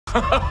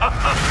What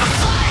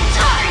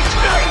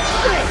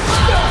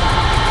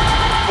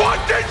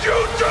did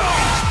you do?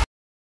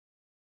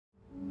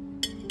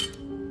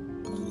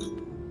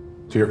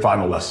 To your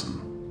final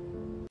lesson.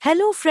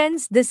 Hello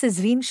friends, this is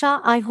Reemsha.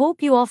 I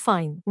hope you are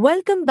fine.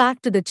 Welcome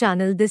back to the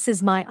channel. This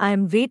is I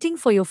am waiting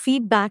for your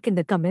feedback in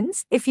the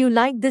comments. If you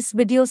like this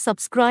video,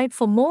 subscribe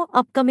for more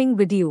upcoming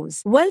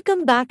videos.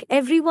 Welcome back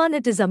everyone,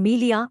 it is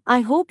Amelia. I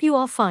hope you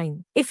are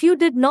fine. If you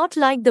did not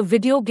like the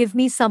video, give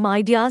me some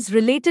ideas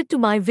related to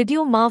my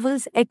video.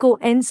 Marvel's Echo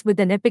ends with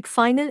an epic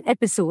final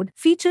episode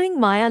featuring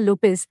Maya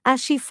Lopez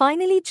as she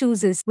finally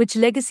chooses which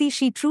legacy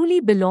she truly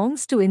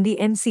belongs to in the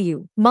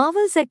MCU.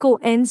 Marvel's Echo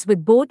ends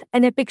with both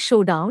an epic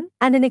showdown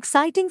and an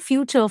exciting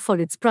future for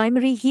its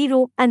primary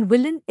hero and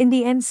villain in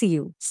the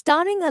MCU.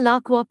 Starring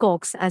Alaqua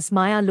Cox as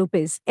Maya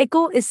Lopez,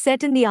 Echo is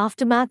set in the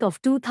aftermath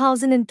of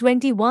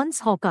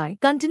 2021's Hawkeye,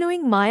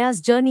 continuing Maya's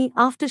journey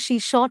after she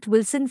shot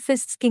Wilson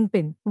Fisk's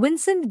Kingpin,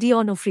 Vincent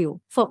D'Onofrio,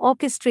 for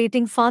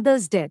orchestrating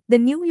father's death, the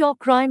New York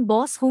crime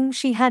boss whom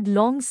she had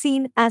long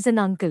seen as an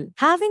uncle.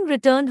 Having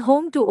returned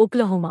home to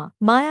Oklahoma,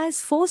 Maya is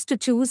forced to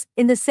choose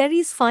in the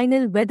series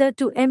final whether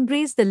to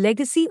embrace the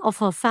legacy of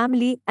her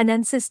family and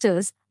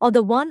ancestors or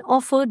the one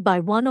offered by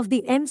one of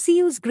the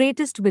MCU's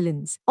greatest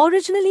villains.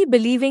 Originally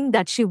believing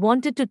that she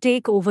wanted to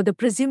take over the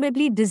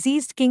presumably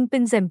deceased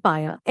Kingpin's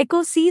empire,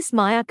 Echo sees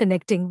Maya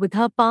connecting with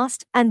her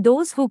past and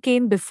those who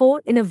came before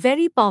in a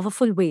very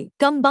powerful way.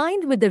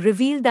 Combined with the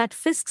reveal that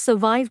Fisk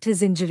survived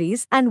his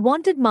injuries and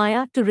wanted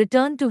Maya to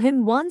return to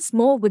him once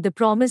more with the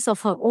promise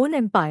of her own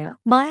empire,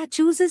 Maya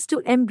chooses to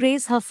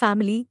embrace her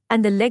family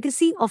and the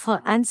legacy of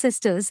her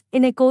ancestors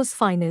in Echo's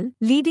final,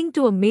 leading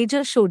to a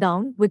major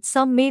showdown with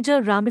some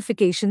major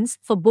ramifications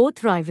for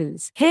both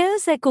rivals.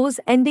 Here's Echo's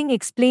ending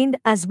explained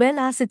as well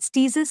as its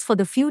teases for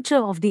the future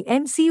of the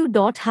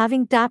MCU.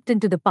 Having tapped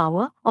into the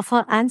power of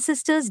her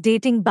ancestors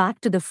dating back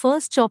to the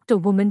first Choctaw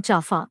woman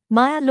Chafa,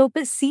 Maya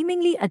Lopez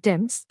seemingly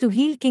attempts to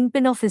heal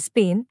Kingpin of his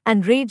pain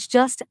and rage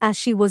just as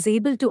she was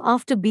able to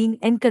after being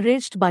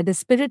encouraged by the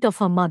spirit of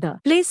her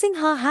mother. Placing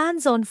her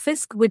hands on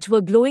Fisk, which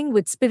were glowing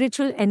with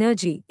spiritual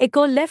energy,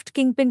 Echo left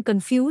Kingpin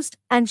confused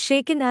and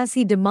shaken as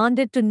he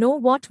demanded to know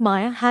what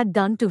Maya had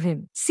done to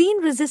him.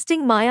 Seen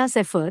resisting Maya's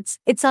efforts,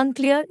 it's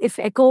unclear if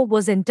Echo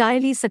was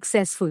entirely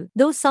successful,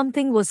 though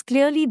something was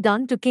clearly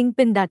done to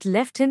Kingpin that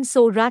left him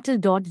so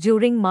rattled.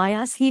 During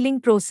Maya's healing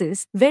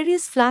process,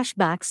 various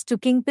flashbacks to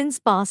Kingpin's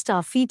past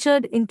are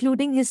featured,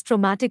 including his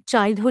traumatic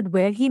childhood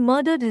where he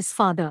murdered his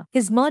father,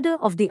 his murder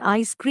of the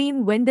ice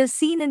cream vendor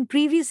seen in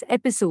previous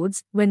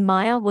episodes when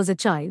Maya was a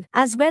child,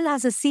 as well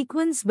as a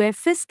sequence where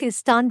Fisk is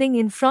standing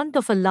in front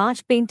of a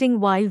large painting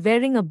while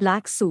wearing a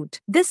black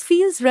suit. This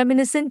feels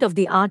reminiscent of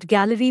the art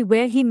gallery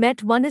where he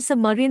met Vanessa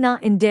Marina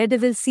in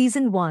Daredevil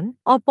Season 1,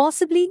 or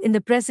possibly in the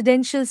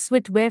presidential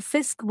suite where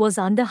Fisk was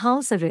under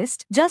house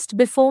arrest just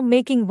before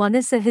making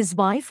Vanessa his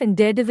wife in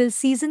Daredevil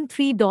Season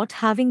 3.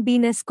 Having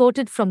been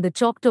escorted from the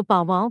Choctaw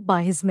powwow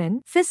by his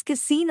men, Fisk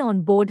is seen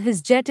on board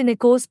his jet in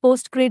Echo's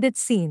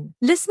post-credits scene.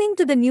 Listening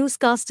to the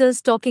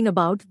newscasters talking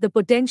about the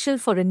potential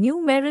for a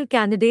new mayoral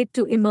candidate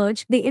to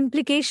emerge, the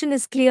implication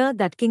is clear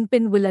that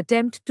Kingpin will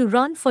attempt to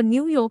run for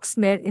New York's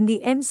mayor in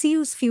the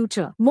MCU's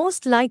future,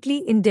 most likely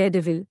in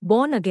Daredevil,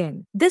 Born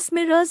Again. This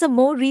mirrors a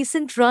more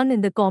recent run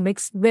in the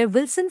comics where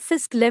Wilson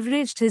Fisk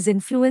leveraged his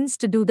influence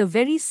to do the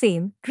very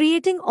same,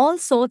 creating all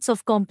sorts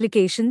of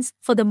complications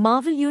for the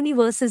Marvel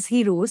Universe's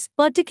heroes,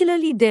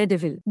 particularly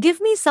Daredevil.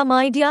 Give me some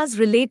ideas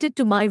related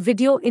to my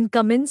video in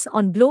comments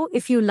on below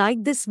if you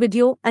like this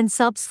video and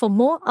subs for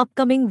more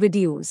upcoming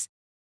videos.